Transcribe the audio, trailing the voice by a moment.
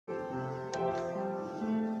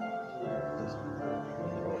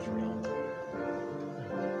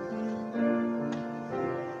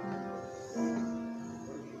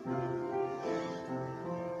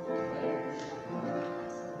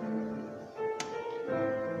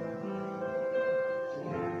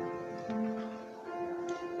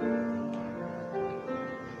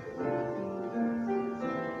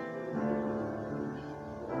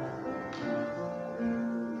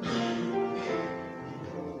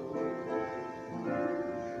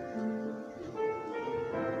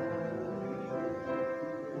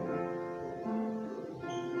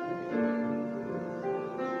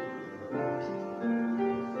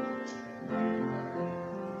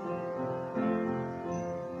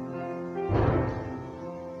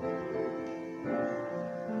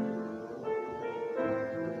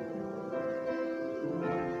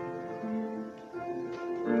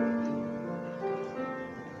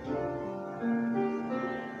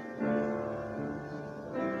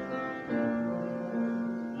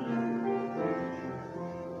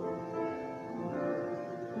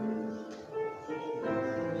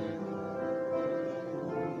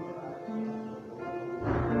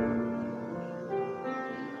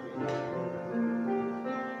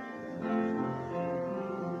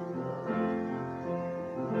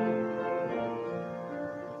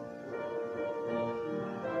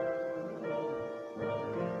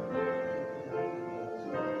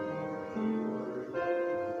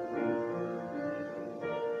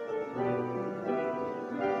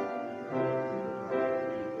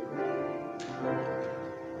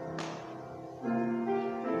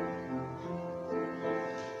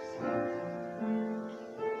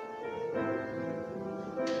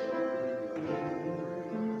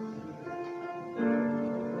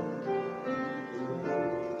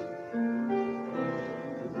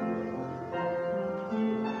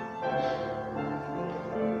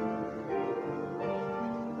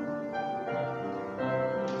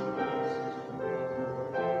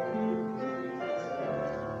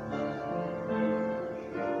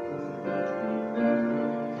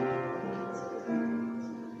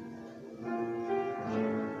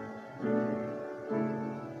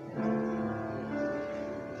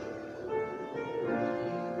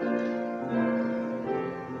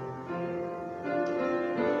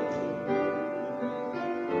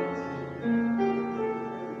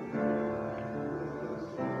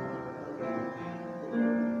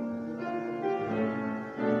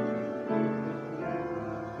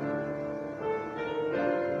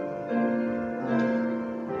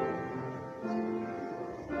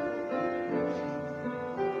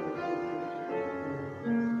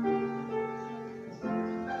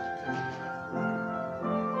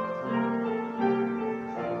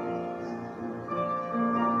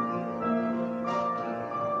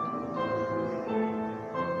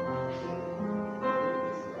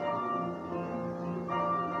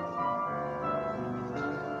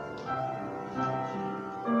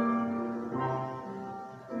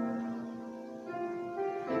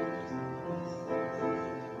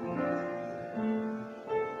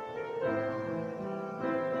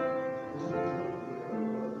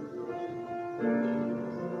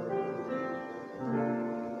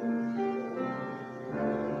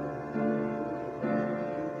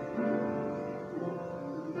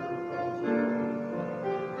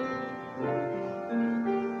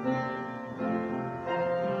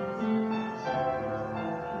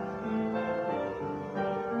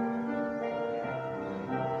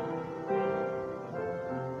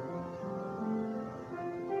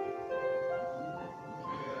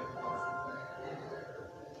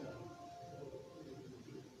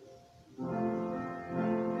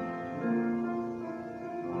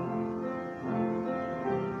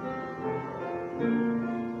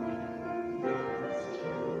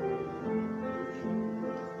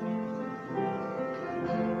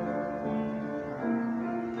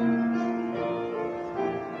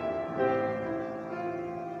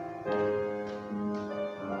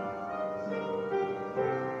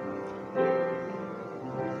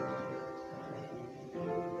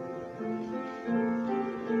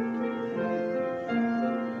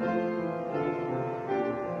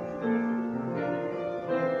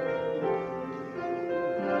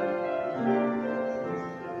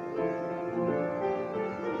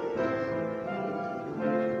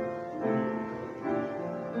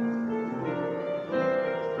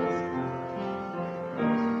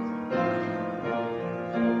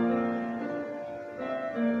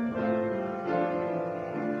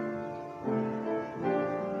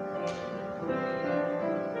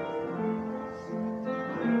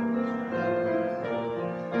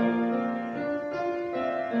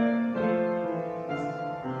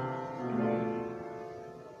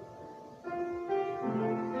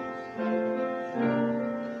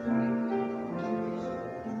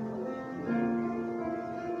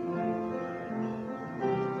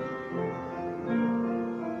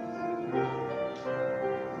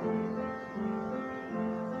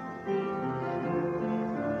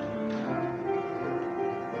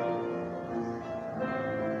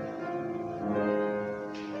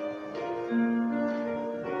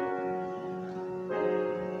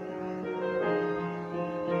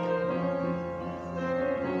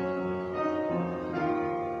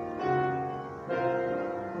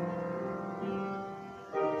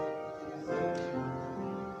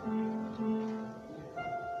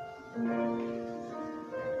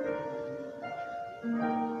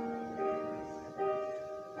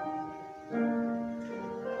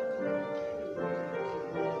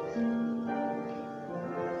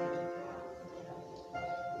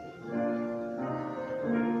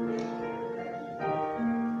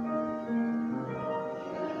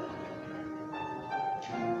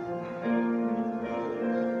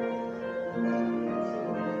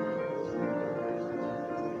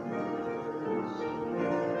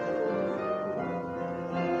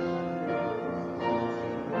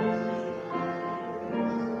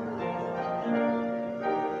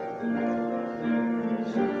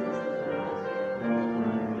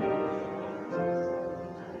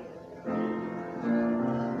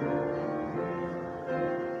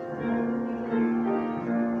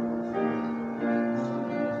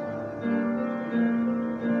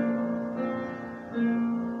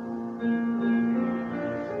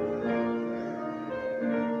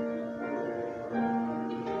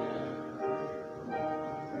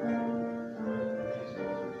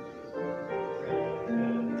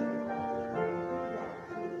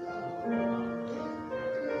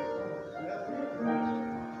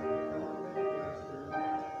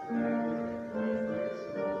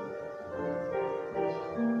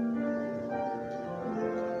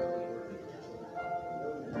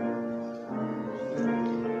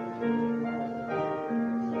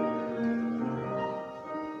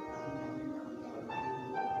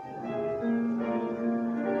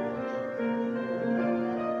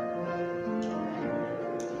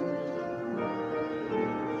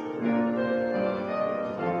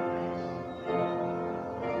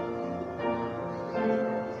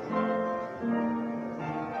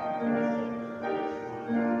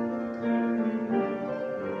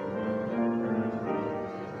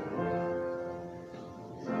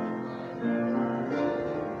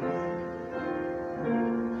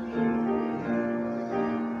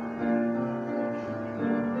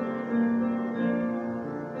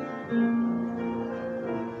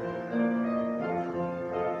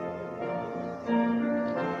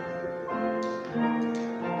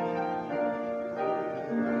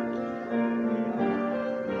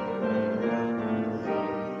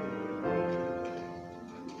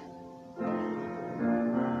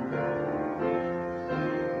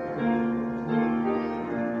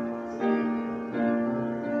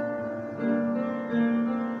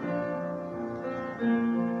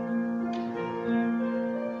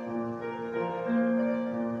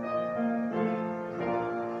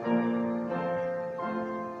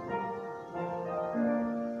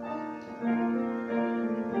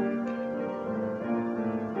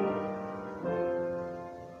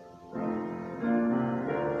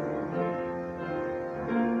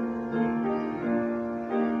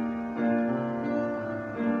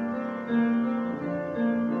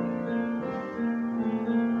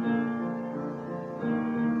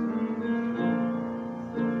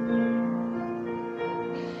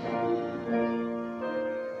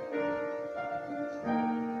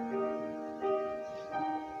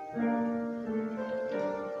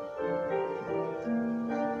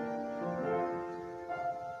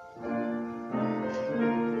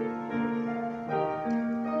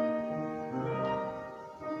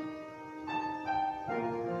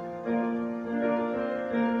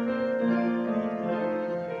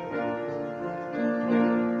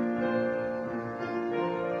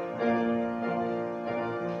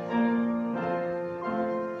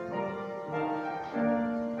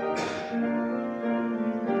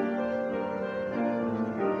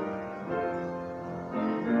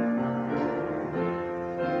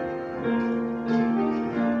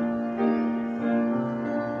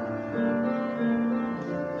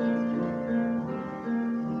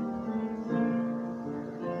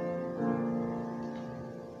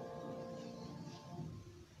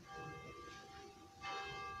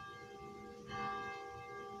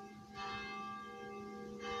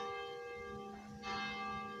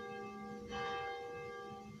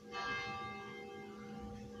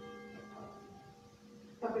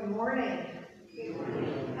Good morning. Good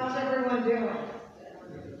morning. How's everyone doing?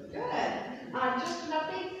 Good. Just an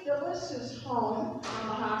update, Phyllis is home from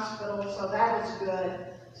the hospital, so that is good.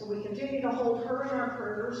 So we continue to hold her in our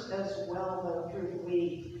prayers as well, though, through the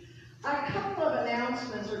week. A couple of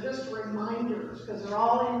announcements are just reminders, because they're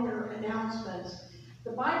all in your announcements.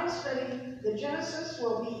 The Bible study, the Genesis,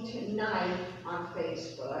 will be tonight on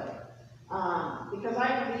Facebook, because I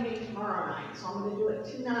have a meeting tomorrow night, so I'm going to do it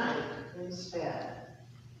tonight instead.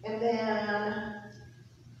 And then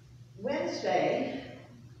Wednesday,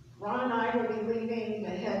 Ron and I will be leaving to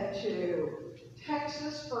head to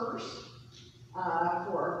Texas first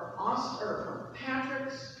for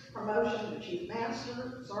Patrick's promotion to Chief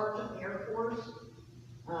Master Sergeant in the Air Force.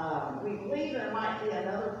 We believe there might be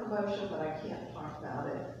another promotion, but I can't talk about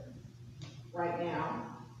it right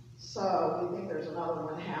now. So we think there's another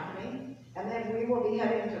one happening. And then we will be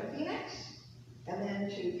heading to Phoenix, and then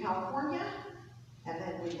to California, and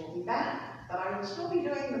then we will be back. But I will still be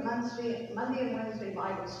doing the Monday and Wednesday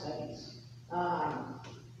Bible studies. I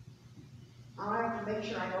have to make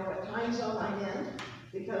sure I know what time zone I'm in,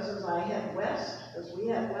 because as I head west, as we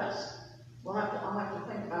head west, I'll have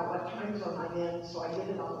to think about what time zone I'm in so I get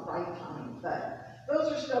it on the right time. But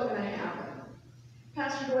those are still going to happen.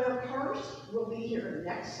 Pastor Doyle Karst will be here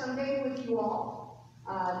next Sunday with you all.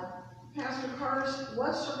 Pastor Karst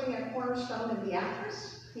was serving at Cornerstone in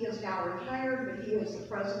Beatrice. He is now retired, but he is the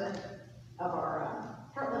president of our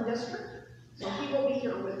Heartland District. So he will be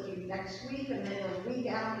here with you next week, and then the week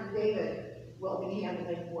after, David will be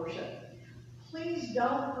handling worship. Please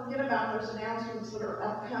don't forget about those announcements that are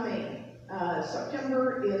upcoming.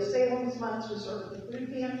 September is Salem's Month to serve the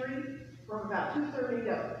food pantry from about 2:30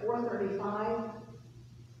 to 4:35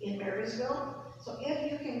 in Marysville. So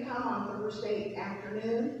if you can come on Thursday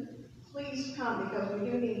afternoon, please come, because we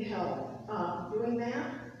do need help doing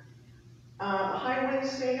that. The highway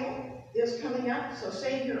sale is coming up, so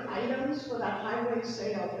save your items for that highway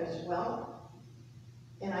sale as well.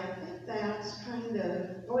 And I think that's kind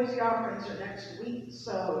of, noisy offerings are next week,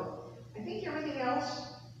 so I think everything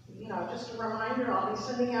else, just a reminder, I'll be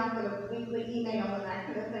sending out the weekly email and that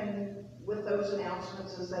kind of thing with those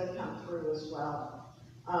announcements as they come through as well.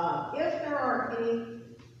 If there are any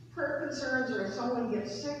prayer concerns, or if someone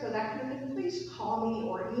gets sick or that kind of thing, please call me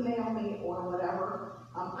or email me or whatever.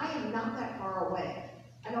 I am not that far away.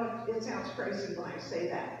 I know it sounds crazy when I say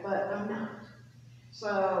that, but I'm not.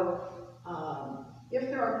 So if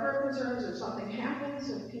there are prayer concerns, if something happens,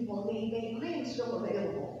 if people need me, I am still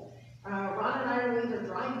available. Ron and I will either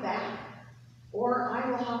drive back, or I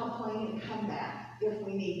will hop a plane and come back if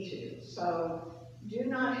we need to. So do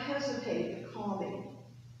not hesitate to call me.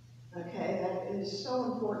 Okay, that is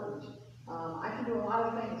so important. I can do a lot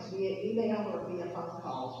of things via email or via phone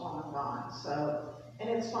calls while I'm gone. So, and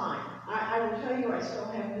it's fine. I will tell you, I still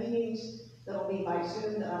have meetings that'll be by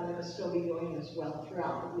Zoom that I'm going to still be doing as well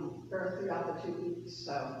throughout the week, or throughout the 2 weeks.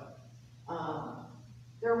 So,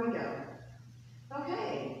 there we go.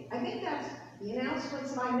 Okay, I think that's the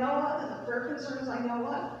announcements that I know of and the prayer concerns I know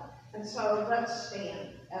of. And so let's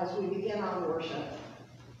stand as we begin our worship.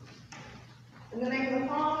 In the name of the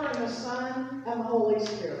Father, and the Son, and the Holy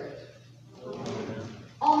Spirit. Amen.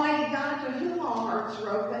 Almighty God, to whom all hearts are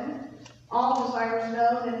open, all desires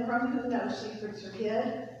known, and from whom no secrets are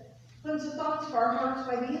hid, cleanse the thoughts of our hearts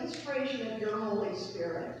by the inspiration of your Holy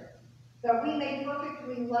Spirit, that we may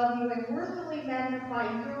perfectly love you and worthily magnify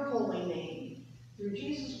your holy name, through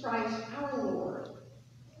Jesus Christ our Lord.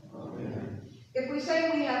 Amen. If we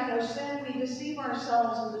say we have no sin, we deceive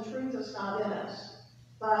ourselves, and the truth is not in us.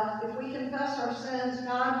 But if we confess our sins,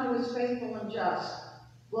 God, who is faithful and just,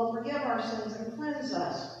 will forgive our sins and cleanse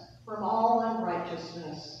us from all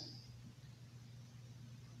unrighteousness.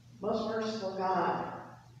 Most merciful God,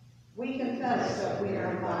 we confess that we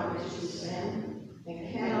are bondage to sin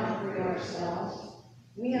and cannot free ourselves.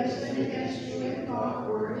 We have sinned against you in thought,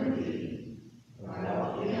 word, and deed, by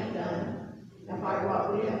what we have done, and by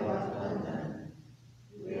what we have left undone.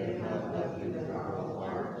 We have not loved you with our whole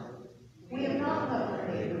heart. We have not loved our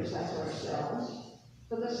neighbors as ourselves.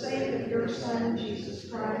 For the sake of your Son, Jesus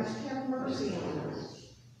Christ, have mercy on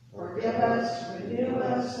us. Forgive us, renew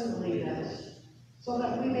us, and lead us, so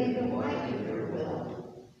that we may delight in your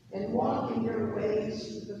will and walk in your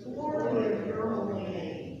ways to the glory of your holy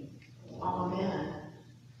name. Amen.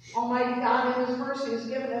 Almighty God, in his mercy, has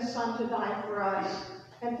given his Son to die for us,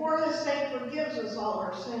 and for his sake forgives us all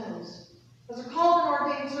our sins. As a called and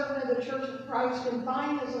ordained servant of the Church of Christ and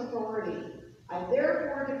by his authority, I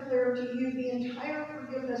therefore declare to you the entire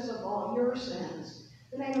forgiveness of all your sins.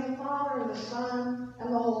 In the name of the Father, and the Son,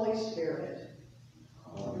 and the Holy Spirit.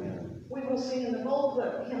 Amen. We will sing in the gold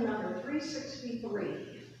book, hymn number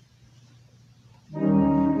 363.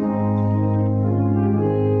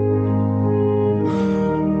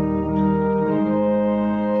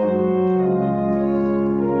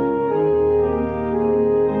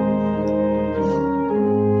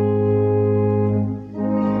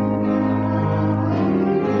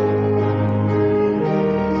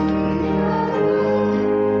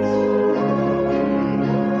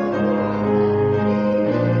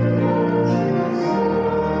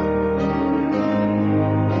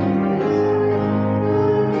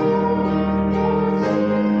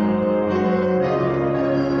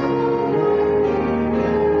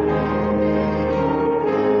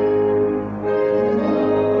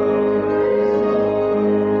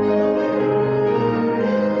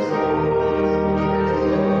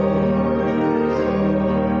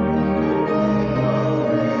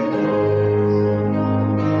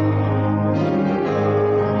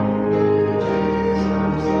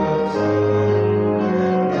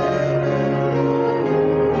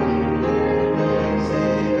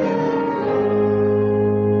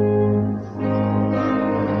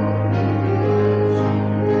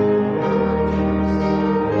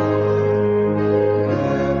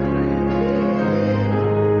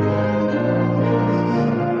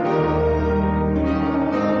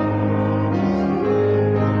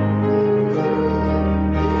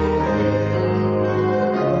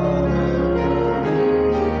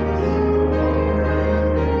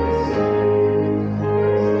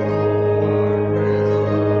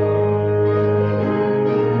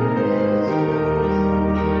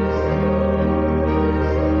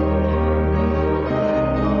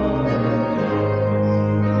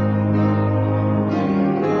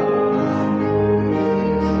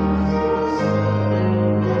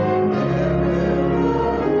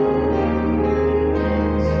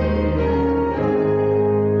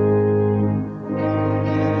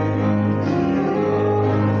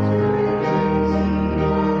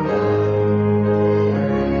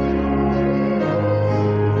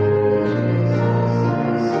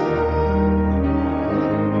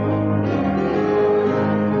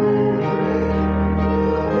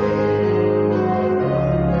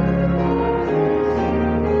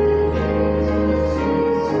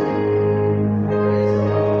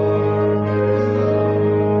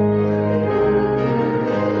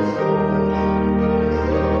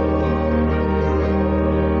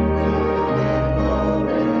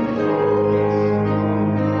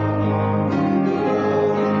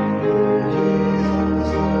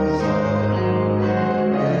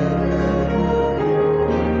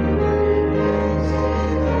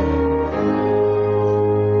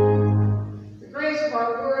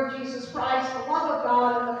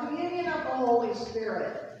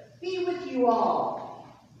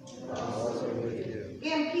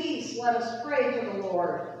 let us pray to the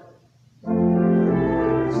Lord. For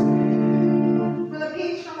the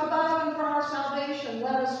peace from above and for our salvation,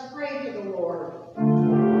 let us pray to the Lord.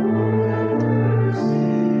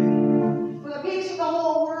 For the peace of the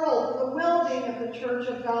whole world, for the well-being of the Church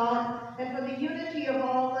of God, and for the unity of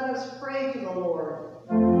all, let us pray to the Lord.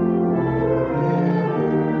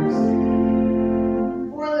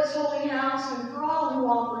 For this holy house and for all who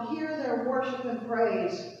offer here their worship and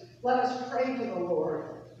praise, let us pray to the Lord.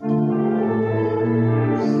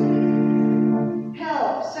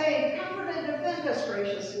 Help, save, comfort, and defend us,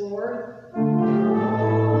 gracious Lord.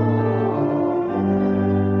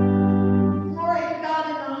 Glory to God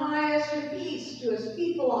in the highest, and peace to his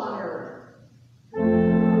people on earth.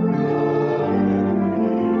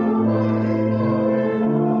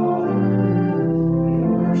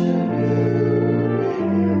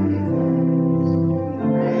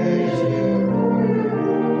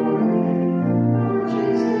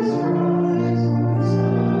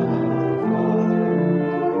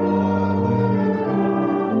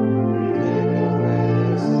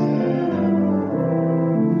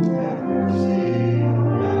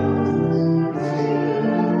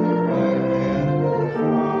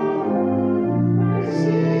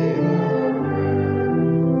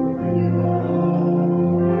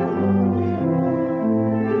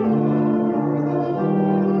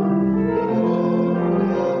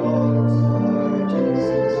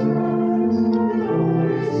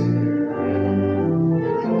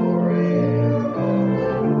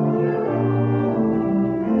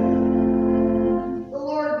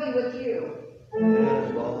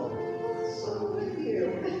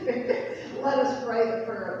 Let us pray the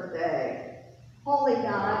prayer of the day. Holy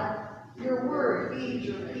God, your word feeds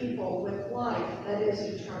your people with life that is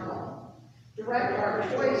eternal. Direct our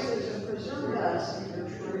choices and preserve us in your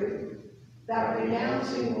truth, that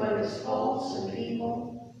renouncing what is false and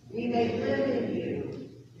evil, we may live in you.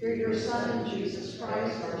 Through your Son, Jesus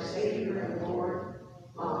Christ, our Savior and Lord.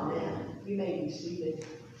 Amen. You may be seated.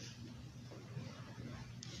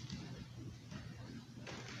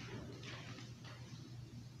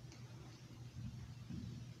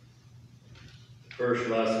 First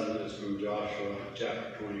lesson is from Joshua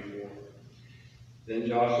chapter 24. Then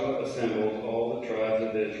Joshua assembled all the tribes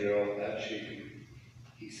of Israel at Shechem.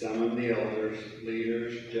 He summoned the elders,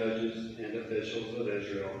 leaders, judges, and officials of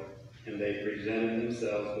Israel, and they presented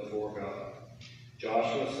themselves before God.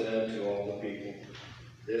 Joshua said to all the people,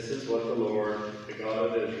 "This is what the Lord, the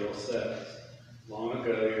God of Israel, says. Long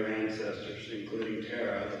ago your ancestors, including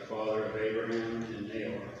Terah, the father of Abraham and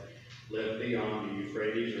Nahor, lived beyond the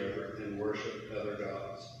Euphrates River and worshipped other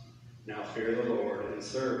gods. Now fear the Lord and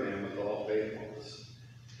serve him with all faithfulness.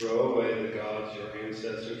 Throw away the gods your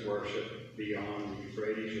ancestors worshipped beyond the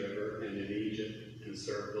Euphrates River and in Egypt and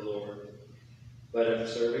serve the Lord. But if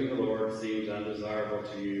serving the Lord seems undesirable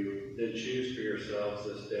to you, then choose for yourselves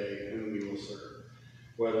this day whom you will serve,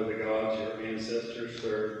 whether the gods your ancestors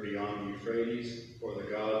served beyond the Euphrates or the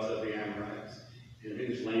gods of the Amorites, in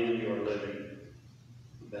whose land you are living.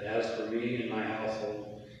 But as for me and my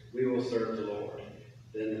household, we will serve the Lord."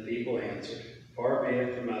 Then the people answered, "Far be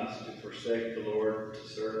it from us to forsake the Lord to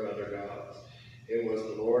serve other gods. It was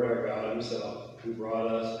the Lord our God himself who brought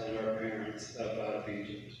us and our parents up out of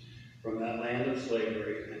Egypt, from that land of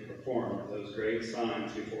slavery, and performed those great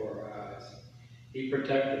signs before our eyes. He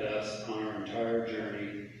protected us on our entire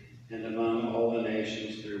journey and among all the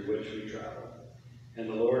nations through which we traveled. And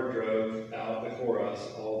the Lord drove out before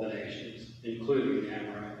us all the nations, including the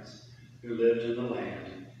Amorites, who lived in the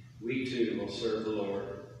land. We too will serve the Lord,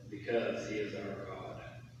 because he is our God."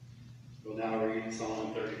 We'll now read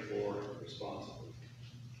Psalm 34 responsibly.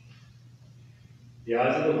 The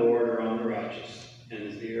eyes of the Lord are on the righteous, and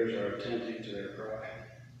his ears are attentive to their cry.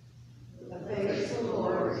 The face of the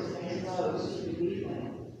Lord is against those who do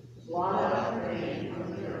evil. Blot out their name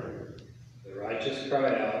from the earth. The righteous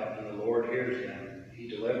cry out, and the Lord hears them. He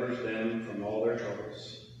delivers them from all their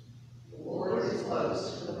troubles. The Lord is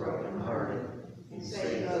close to the brokenhearted, and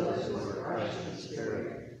saves those who are crushed in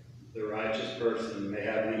spirit. The righteous person may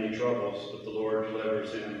have many troubles, but the Lord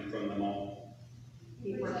delivers him from them all.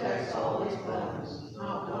 He protects all his bones,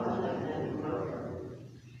 not one of them will be broken.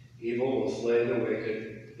 Evil will slay the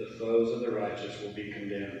wicked, the foes of the righteous will be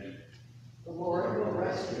condemned. The Lord will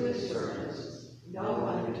rescue his servants. No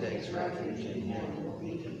one who takes refuge in him will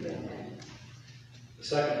be condemned. The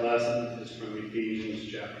second lesson is from Ephesians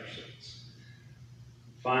chapter 6.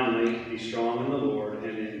 Finally, be strong in the Lord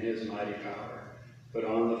and in his mighty power. Put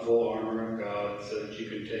on the full armor of God so that you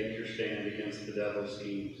can take your stand against the devil's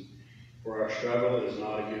schemes. For our struggle is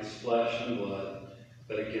not against flesh and blood,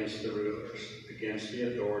 but against the rulers, against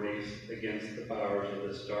the authorities, against the powers of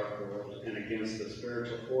this dark world, and against the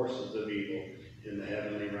spiritual forces of evil in the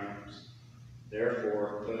heavenly realms.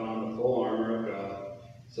 Therefore, put on the full armor of God,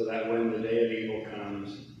 so that when the day of evil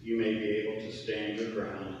comes, you may be able to stand your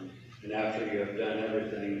ground, and after you have done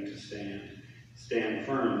everything to stand, stand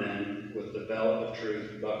firm then, with the belt of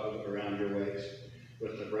truth buckled around your waist,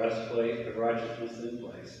 with the breastplate of righteousness in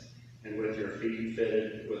place, and with your feet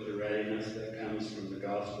fitted with the readiness that comes from the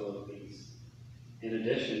gospel of peace. In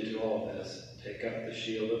addition to all this, take up the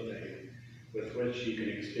shield of faith, with which you can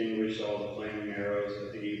extinguish all the flaming arrows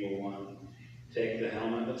of the evil one. Take the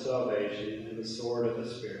helmet of salvation and the sword of the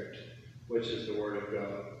Spirit, which is the word of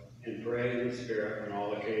God, and pray in the Spirit on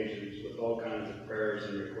all occasions with all kinds of prayers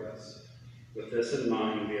and requests. With this in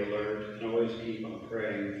mind, be alert and always keep on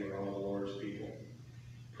praying for all the Lord's people.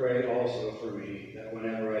 Pray also for me, that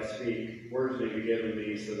whenever I speak, words may be given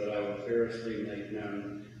me so that I will fearlessly make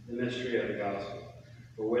known the mystery of the gospel,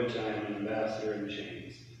 for which I am an ambassador in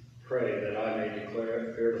chains. Pray that I may declare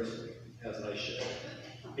it fearlessly, as I should.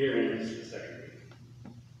 Herein is the second reading.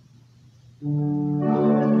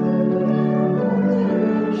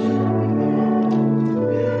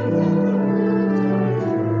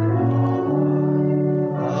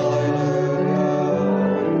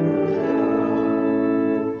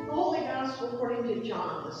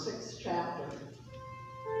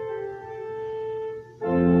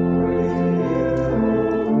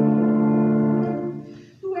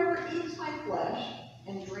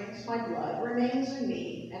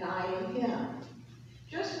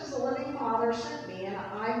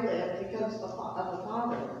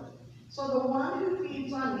 So the one who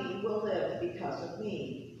feeds on me will live because of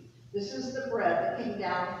me. This is the bread that came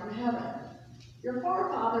down from heaven. Your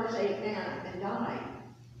forefathers ate manna and died,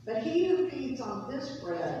 but he who feeds on this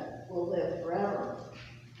bread will live forever.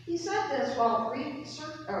 He said this while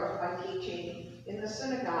teaching in the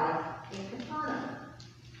synagogue in Capernaum.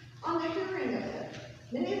 On the hearing of it,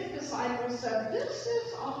 many of the disciples said, "This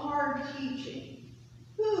is a hard teaching.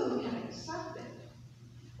 Who can accept it?"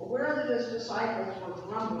 Aware that his disciples were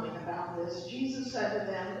grumbling about this, Jesus said to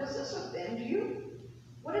them, "Does this offend you?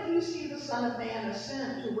 What if you see the Son of Man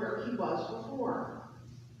ascend to where he was before?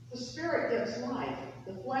 The Spirit gives life.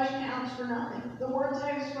 The flesh counts for nothing. The words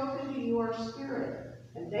I have spoken to you are spirit,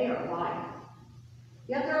 and they are life.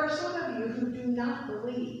 Yet there are some of you who do not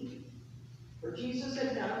believe." For Jesus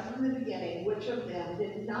had known from the beginning which of them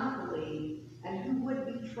did not believe and who would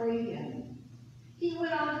betray him. He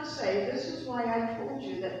went on to say, "This is why I told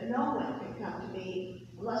you that no one can come to me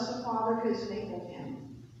unless the Father has enabled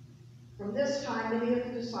him." From this time, many of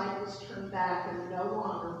the disciples turned back and no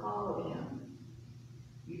longer followed him.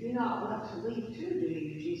 "You do not want to leave too, do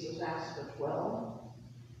you?" Jesus asked the 12.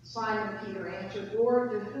 Simon Peter answered,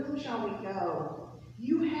 "Lord, to whom shall we go?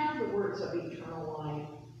 You have the words of eternal life.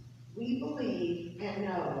 We believe and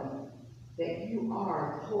know that you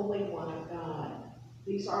are the Holy One of God."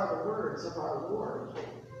 These are the words of our Lord.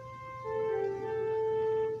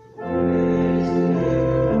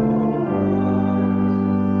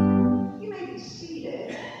 You may be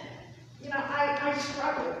seated. You know, I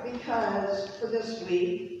struggled for this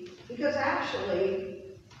week, because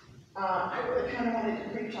actually, I really kind of wanted to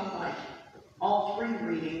preach on all three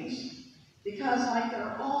readings, because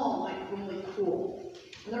they're all really cool.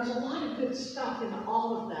 And there's a lot of good stuff in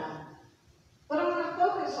all of them. But I want to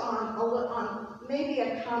focus on maybe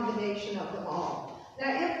a combination of them all. Now,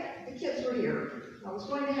 if the kids were here, I was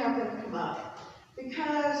going to have them come up,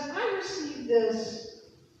 because I received this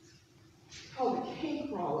called a cake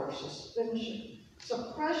roller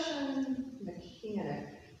suppression mechanic.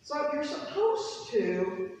 So you're supposed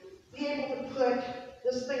to be able to put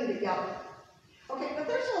this thing together. Okay, but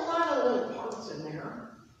there's a lot of little parts in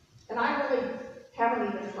there, and I really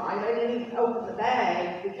haven't even tried. I didn't even open the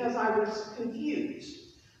bag because I was confused.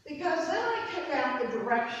 Because then I took out the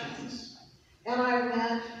directions, and I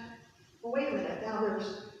went, well, wait a minute, now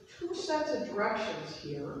there's two sets of directions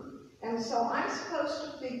here, and so I'm supposed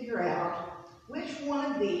to figure out which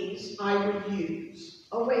one of these I would use.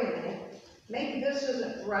 Oh, wait a minute, maybe this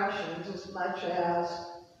isn't directions as much as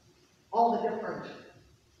all the different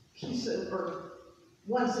pieces or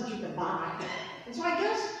ones that you can buy. And so I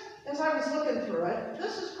guess, as I was looking through it,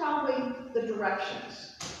 this is probably the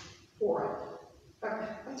directions for it.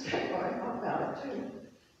 That's kind of what I thought about it, too.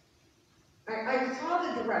 I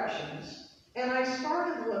saw the directions, and I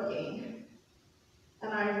started looking,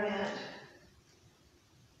 and I went,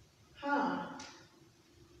 I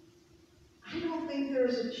don't think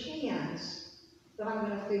there's a chance that I'm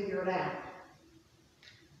going to figure it out.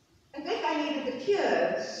 I think I needed the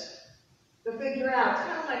kids to figure out. It's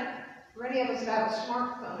kind of like for any of us that have a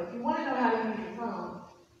smartphone, if you want to know how to use your phone,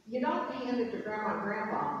 you don't hand it to Grandma and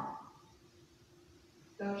Grandpa.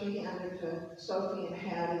 Don't you hand it to Sophie and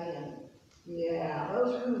Hattie and, yeah,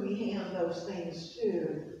 those are who we hand those things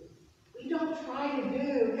to. We don't try to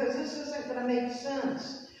do, because this isn't going to make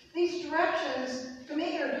sense. These directions, to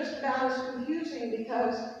me, are just about as confusing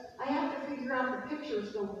because I have to figure out the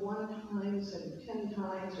pictures go 1 times and 10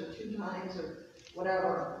 times or 2 times or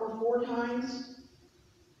whatever, or 4 times.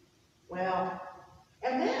 Well,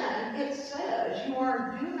 and then it says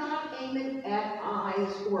do not aim it at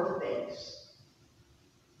eyes or face.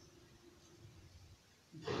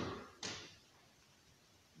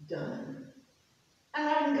 Done. I'm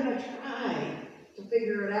not even going to try to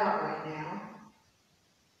figure it out right now.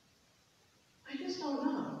 I just don't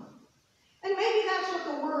know. And maybe that's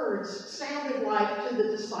what the words sounded like to the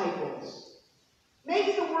disciples.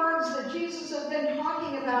 Maybe the words that Jesus has been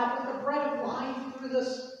talking about with the bread of life through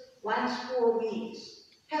this last 4 weeks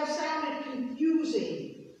have sounded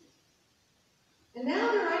confusing. And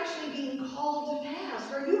now they're actually being called to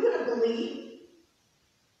task. Are you going to believe?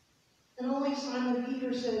 And only Simon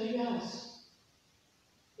Peter says yes.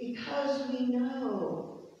 Because we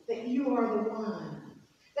know that you are the one.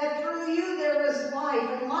 That through you there is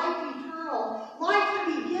life, and life eternal, life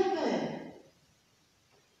to be given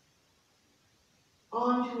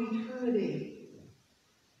on to eternity.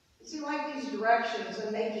 You see, like these directions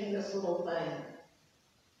and making this little thing,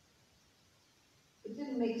 it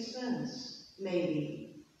didn't make sense,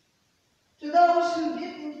 maybe. To those who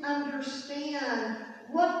didn't understand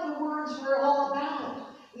what the words were all about.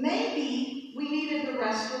 Maybe we needed the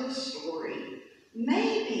rest of the story.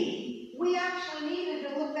 Maybe we actually needed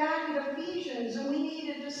to look back at Ephesians and we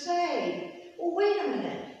needed to say, well, wait a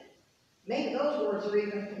minute. Maybe those words are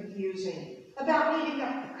even confusing. About needing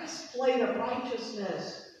a breastplate of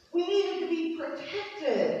righteousness. We needed to be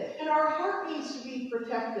protected, and our heart needs to be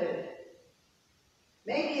protected.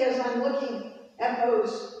 Maybe as I'm looking at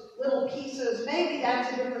those little pieces, maybe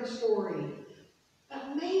that's a different story.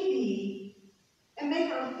 But maybe, and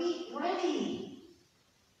make our feet ready.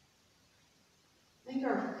 Make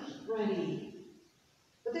our feet ready.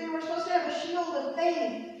 But then we're supposed to have a shield of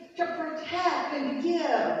faith to protect and to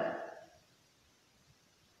give.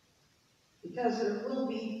 Because there will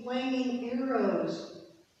be flaming arrows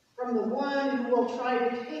from the one who will try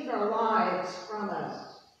to take our lives from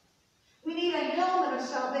us. We need a helmet of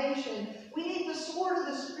salvation. We need the sword of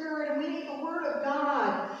the Spirit, and we need the Word of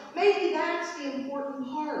God. Maybe that's the important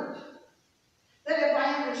part. That if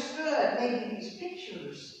I understood maybe these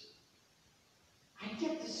pictures, I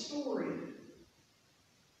get the story.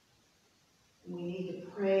 And we need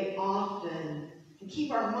to pray often and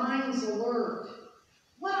keep our minds alert.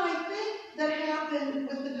 What I think that happened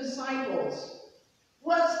with the disciples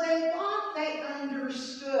was they thought they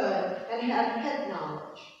understood and had head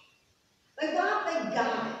knowledge. They thought they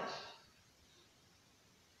got it.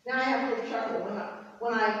 Now I have to chuckle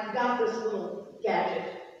when I got this little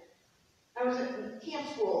gadget. I was at camp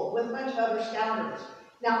school with a bunch of other scouters.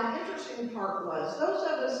 Now the interesting part was, those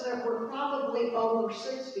of us that were probably over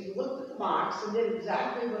 60 looked at the box and did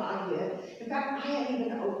exactly what I did. In fact, I hadn't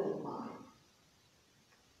even opened mine.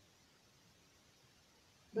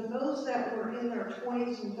 But those that were in their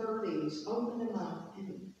 20s and 30s opened them up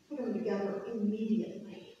and put them together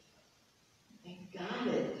immediately. They got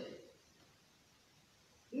it.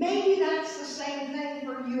 Maybe that's the same thing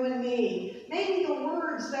for you and me. Maybe the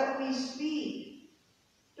words that we speak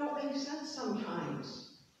don't make sense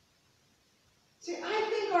sometimes. See, I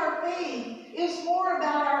think our faith is more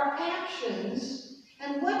about our actions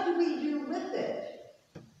and what do we do with it.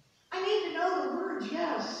 I need to know the words,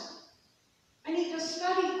 yes. I need to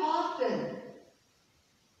study often.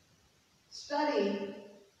 Study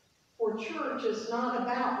for church is not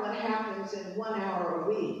about what happens in 1 hour a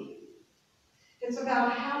week. It's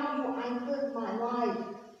about how do I live my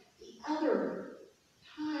life the other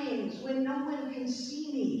times when no one can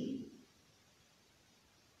see me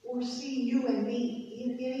or see you and me,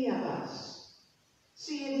 in any of us.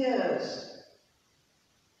 See, it is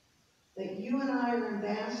that you and I are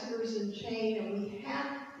ambassadors in chain, and we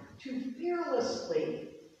have to fearlessly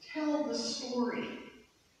tell the story.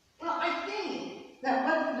 Well, I think that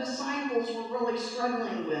what the disciples were really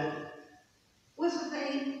struggling with was that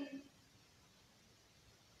they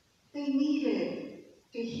needed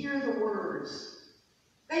to hear the words.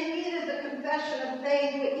 They needed the confession of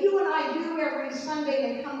faith that you and I do every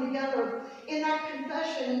Sunday and come together in that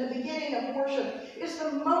confession in the beginning of worship is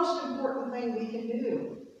the most important thing we can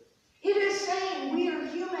do. It is saying we are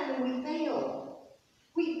human and we fail.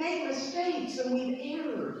 We've made mistakes and we've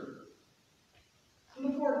erred.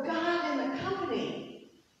 And before God and the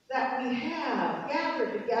company that we have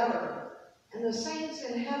gathered together, and the saints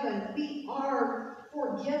in heaven, we are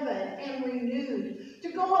forgiven and renewed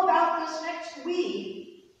to go about this next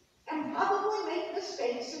week and probably make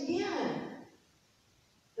mistakes again.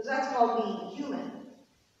 Because that's called being human.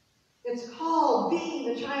 It's called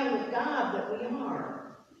being the child of God that we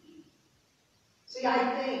are. See,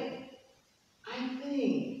 I think,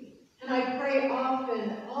 and I pray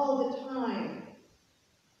often, all the time,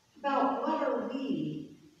 about what are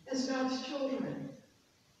we as God's children?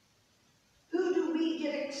 Who do we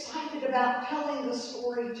get excited about telling the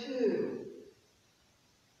story to?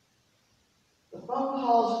 The phone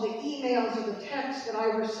calls, the emails, or the texts that I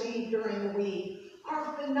received during the week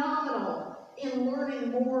are phenomenal in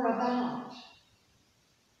learning more about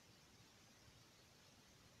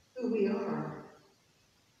who we are.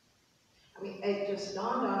 I mean, it just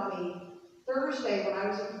dawned on me Thursday when I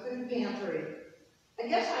was at the food pantry. I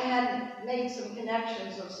guess I had made some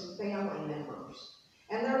connections of some family members.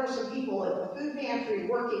 And there were some people at the food pantry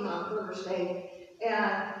working on Thursday,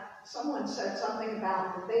 and someone said something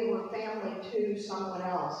about that they were family to someone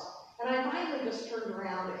else. And I finally just turned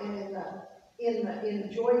around and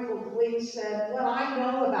in joyful glee said, what I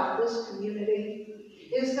know about this community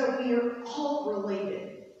is that we are all related.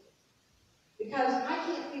 Because I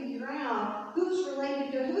can't figure out who's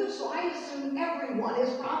related to who, so I assume everyone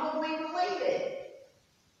is probably related.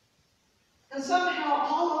 And somehow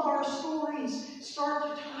all of our stories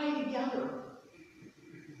start to tie together.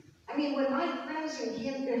 I mean, when my friends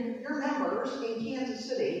your members in Kansas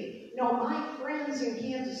City know my friends in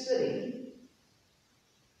Kansas City,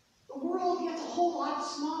 the world gets a whole lot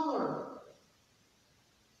smaller.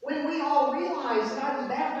 When we all realized that I was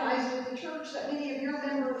baptized at the church that many of your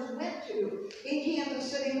members went to in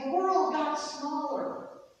Kansas City, the world got smaller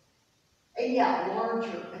and yet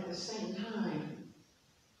larger at the same time.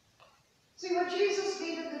 See, what Jesus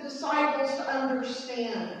needed the disciples to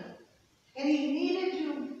understand, and he needed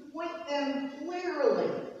to point them clearly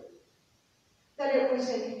that it was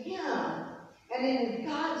in him and in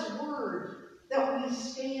God's word that we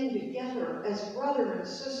stand together as brother and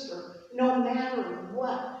sister no matter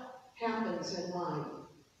what happens in life.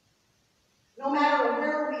 No matter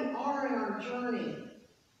where we are in our journey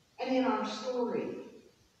and in our story.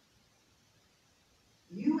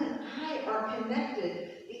 You and I are connected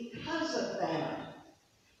because of that.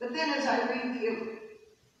 But then as I read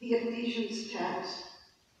the Ephesians text,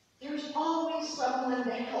 there's always someone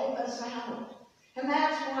to help us out. And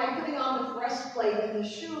that's why putting on the breastplate and the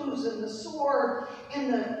shoes and the sword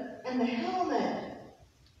and the helmet,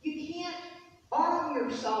 you can't arm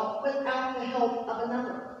yourself without the help of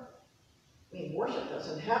another. I mean, worship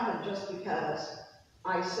doesn't happen just because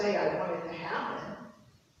I say I want it to happen.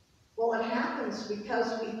 Well, it happens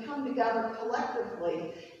because we come together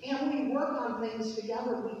collectively and we work on things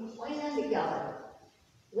together. We plan together.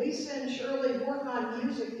 Lisa and Shirley work on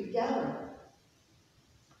music together.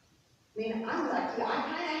 I mean, I'm lucky.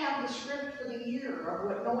 I kind of have the script for the year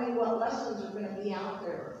of knowing what lessons are going to be out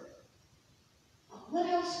there. What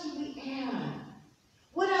else do we add?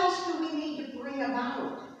 What else do we need to bring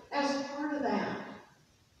about as part of that?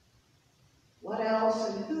 What else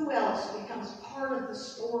and who else becomes part of the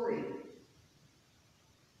story?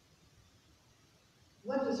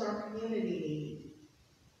 What does our community need?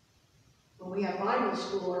 When we have Bible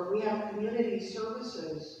school or we have community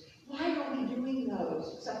services, why are we doing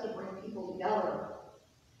those except to bring people together?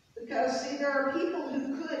 Because, see, there are people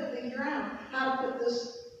who could figure out how to put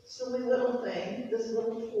this silly little thing, this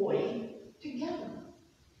little toy, together.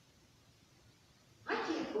 I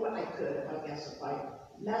can't do what I could, I guess, if I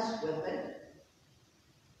messed with it.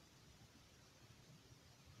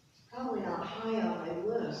 It's probably not high on my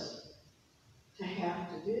list to have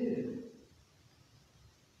to do.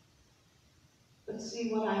 But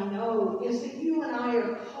see, what I know is that you and I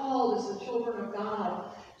are called as the children of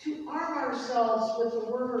God to arm ourselves with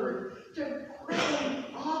the Word, to pray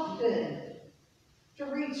often, to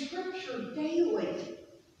read Scripture daily,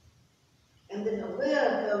 and then to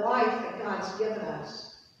live the life that God's given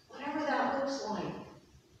us, whatever that looks like.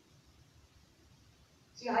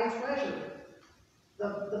 See, I treasure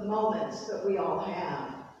the moments that we all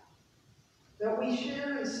have, that we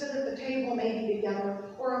share and sit at the table maybe together,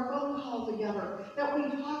 or a phone call together, that we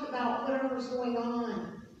talk about whatever's going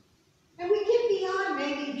on. And we get beyond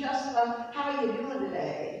maybe just how you doing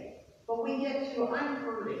today, but we get to, I'm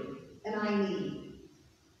hurting, and I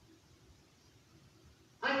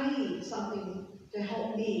need something to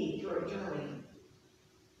help me through a journey.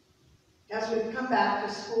 As we've come back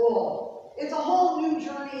to school, it's a whole new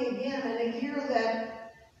journey again, and a year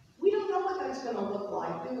that we don't know what that's going to look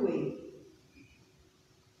like, do we?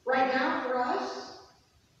 Right now, for us,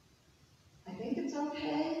 it's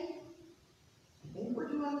okay. I think we're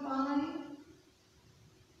doing fine.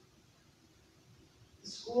 The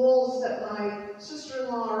schools that my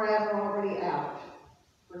sister-in-law are at are already out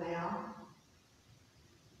for now.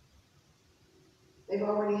 They've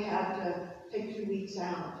already had to take 2 weeks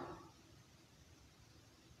out.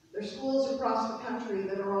 There's schools across the country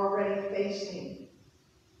that are already facing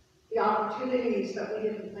the opportunities that we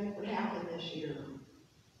didn't think would happen this year.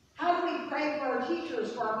 How do we pray for our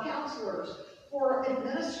teachers, for our counselors, for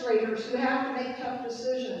administrators who have to make tough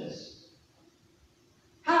decisions?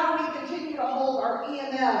 How do we continue to hold our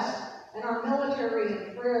EMS and our military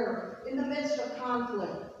in prayer in the midst of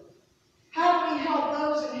conflict? How do we help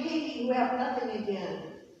those in Haiti who have nothing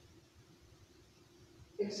again?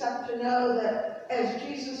 Except to know that, as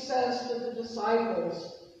Jesus says to the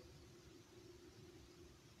disciples,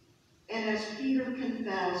 and as Peter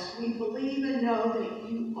confessed, we believe and know that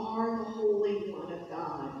you are the Holy One of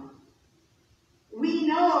God. We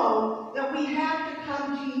know that we have to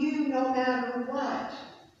come to you no matter what,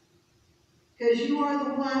 because you are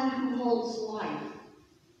the one who holds life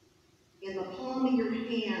in the palm of your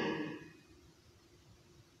hand.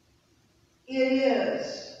 It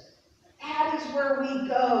is. That is where we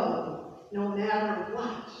go, no matter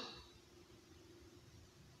what.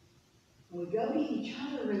 When we go to each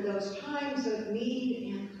other in those times of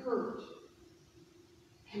need and hurt,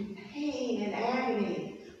 and pain and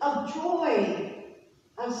agony, of joy,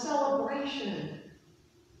 of celebration.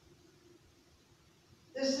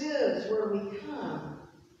 This is where we come,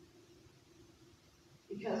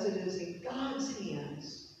 because it is in God's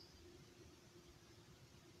hands.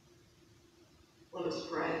 Let us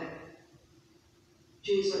pray.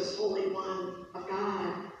 Jesus, Holy One of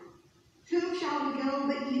God, whom shall we go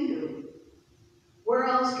but you? Where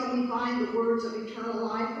else can we find the words of eternal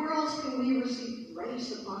life? Where else can we receive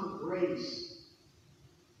grace upon grace?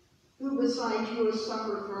 Who besides you has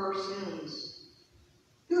suffered for our sins?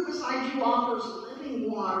 Who besides you offers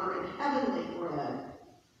living water and heavenly bread?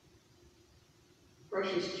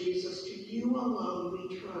 Precious Jesus, to you alone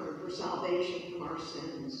we turn for salvation from our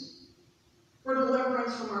sins, for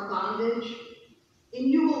deliverance from our bondage. In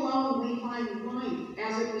you alone we find life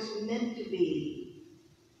as it was meant to be.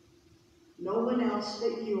 No one else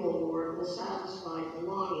but you, O Lord, will satisfy the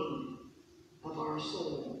longing of our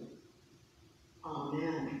soul.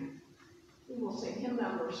 Amen. We will sing hymn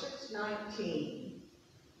number 619.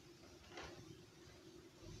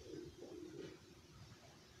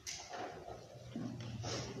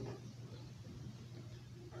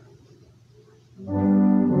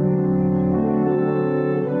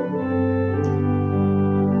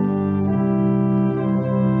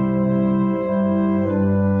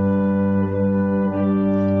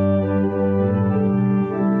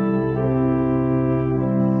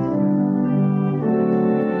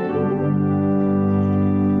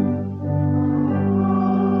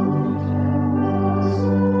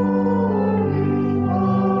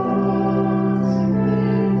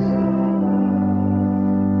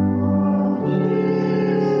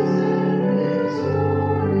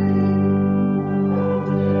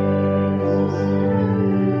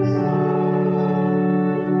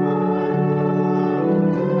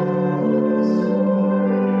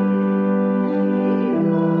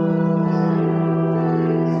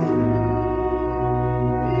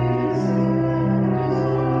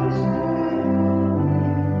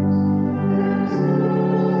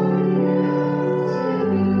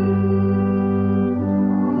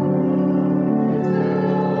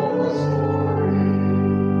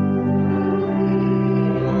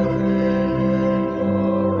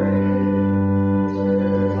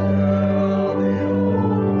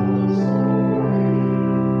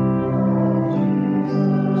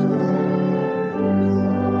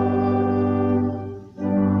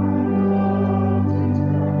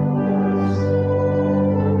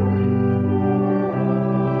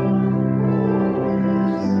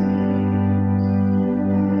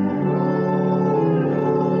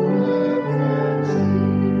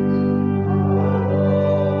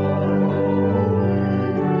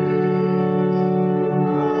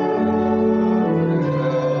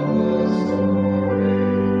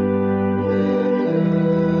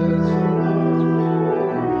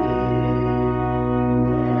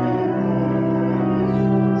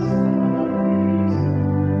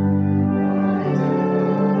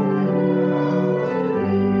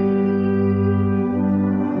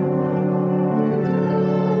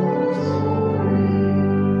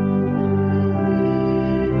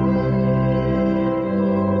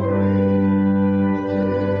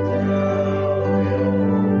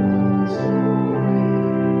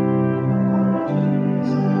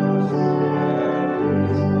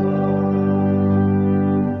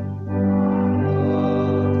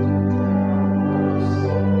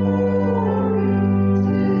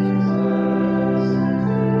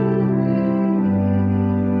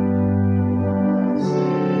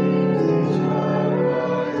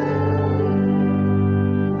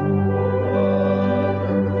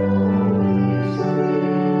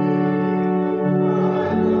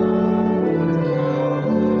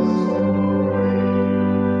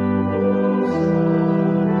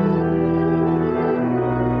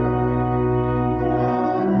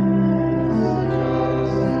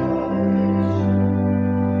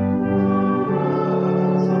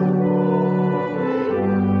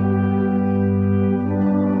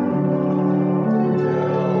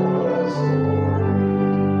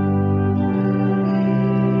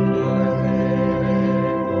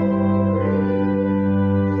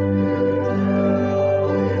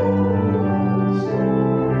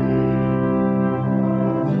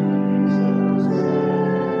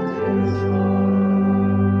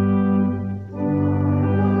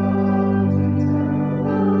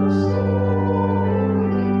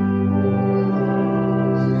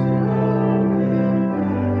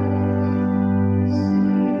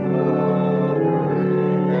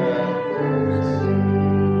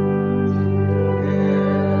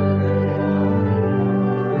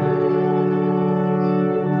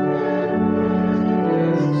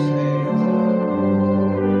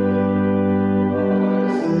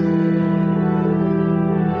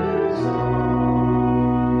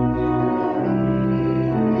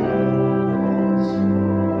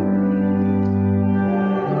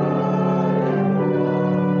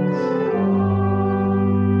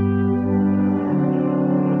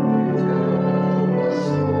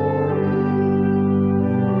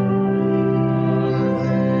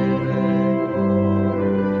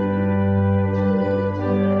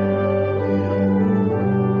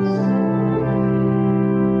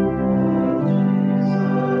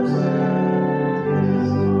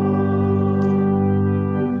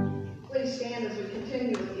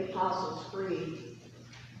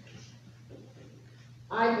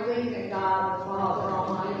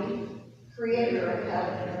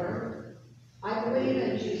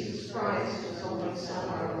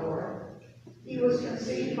 was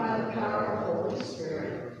conceived by the power of the Holy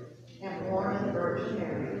Spirit and born of the Virgin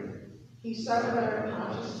Mary. He suffered under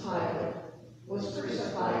Pontius Pilate, was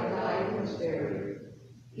crucified, died, and was buried.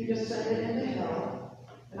 He descended into hell,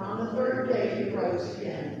 and on the third day he rose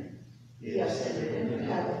again. He ascended into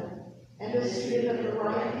heaven, and is seated at the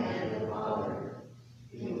right hand of the Father.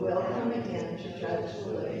 He will come again to judge the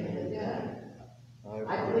living and the dead.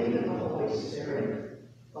 I believe in the Holy Spirit,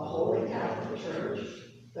 the Holy Catholic Church,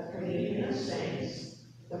 the communion of saints,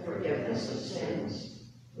 the forgiveness of sins,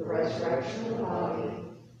 the resurrection of the body,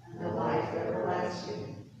 and life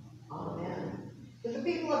everlasting. Amen. With the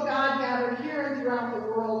people of God gathered here and throughout the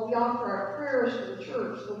world, we offer our prayers for the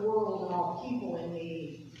church, the world, and all people in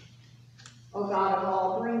need. O God of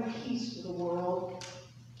all, bring peace to the world.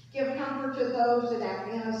 Give comfort to those in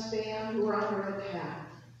Afghanistan who are under attack.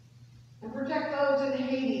 And protect those in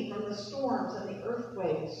Haiti from the storms and the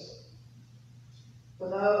earthquakes. For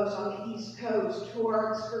those on the East Coast who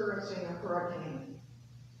are experiencing a hurricane,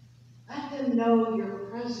 let them know your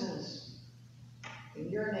presence. In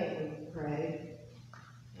your name we pray.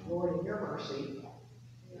 Lord, in your mercy,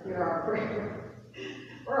 hear our prayer.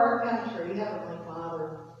 For our country, Heavenly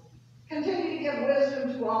Father, continue to give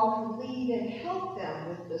wisdom to all who lead and help them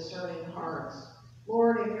with discerning hearts.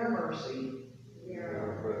 Lord, in your mercy,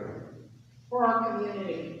 hear our prayer. For our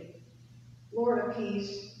community, Lord of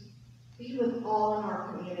peace, be with all in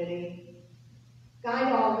our community.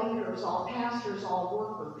 Guide all leaders, all pastors, all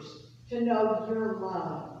workers to know your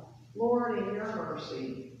love. Lord, in your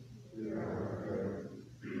mercy, hear our prayer.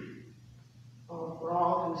 Oh, for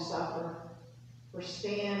all who suffer, for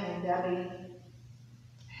Stan and Debbie,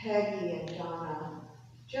 Peggy and Donna,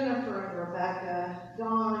 Jennifer and Rebecca,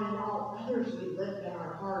 Dawn, and all others we lift in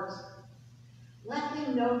our hearts. Let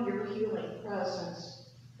them know your healing presence.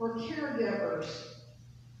 For caregivers,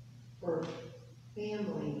 for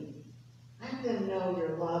family, let them know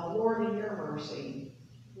your love. Lord, in your mercy.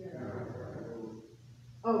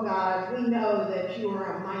 Oh God, we know that you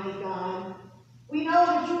are a mighty God. We know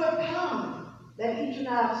that you have come, that each of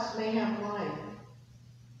us may have life.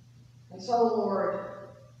 And so, Lord,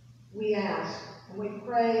 we ask and we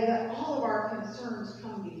pray that all of our concerns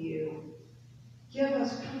come to you. Give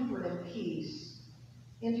us comfort and peace.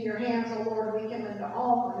 Into your hands, O Lord, we commend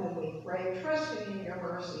all for whom we pray, trusting in your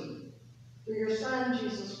mercy. Through your Son,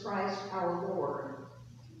 Jesus Christ, our Lord.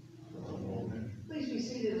 Amen. Please be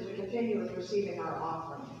seated as we continue with receiving our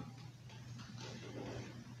offering.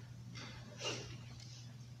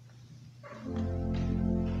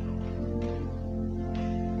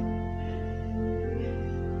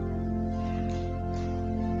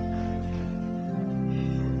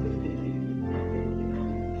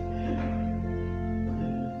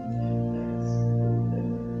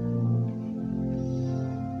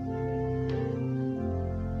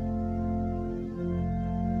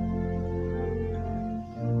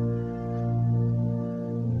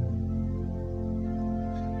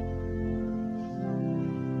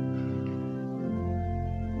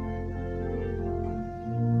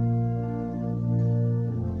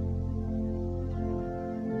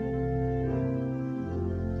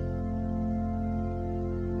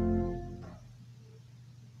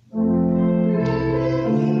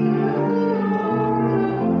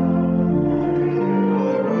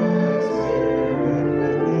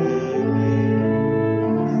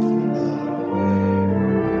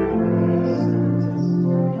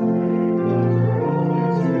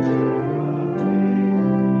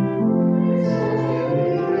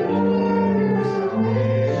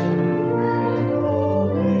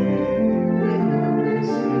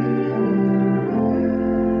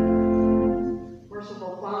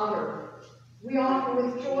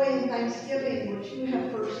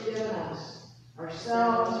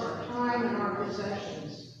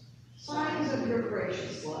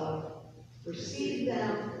 Receive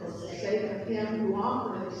them for the sake of him who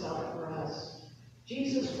offered himself for us,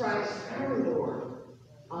 Jesus Christ our Lord.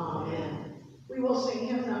 Amen. We will sing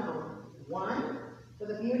hymn number 1, For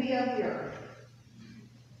the Beauty of the Earth.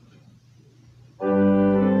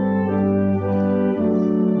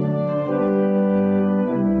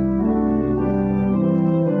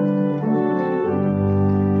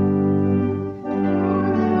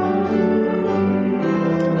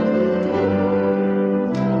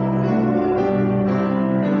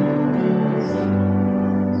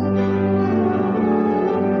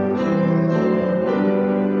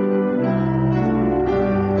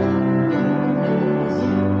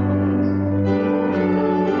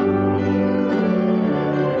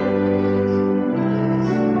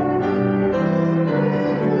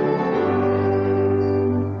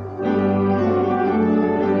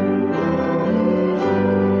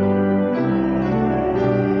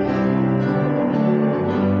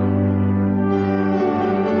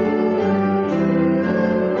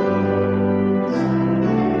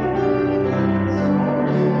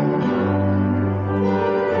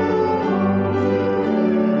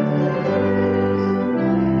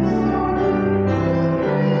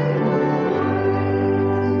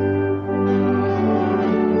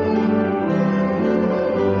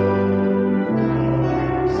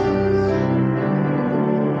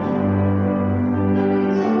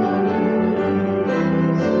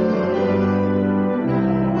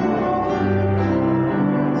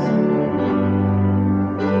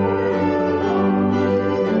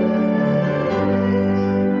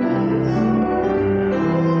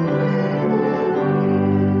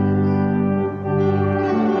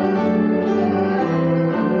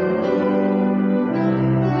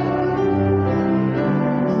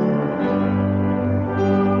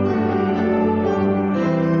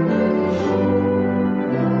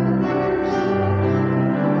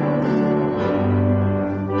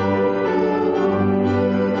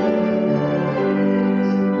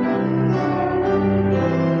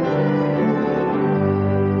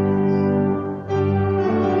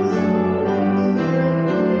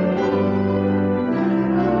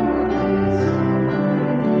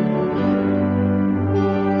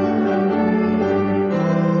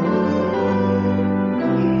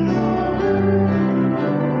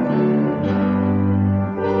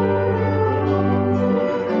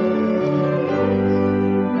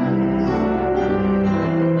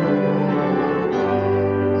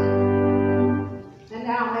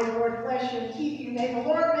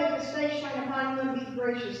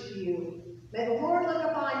 gracious to you. May the Lord look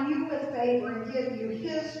upon you with favor and give you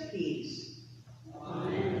his peace.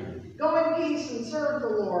 Amen. Go in peace and serve the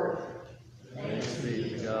Lord.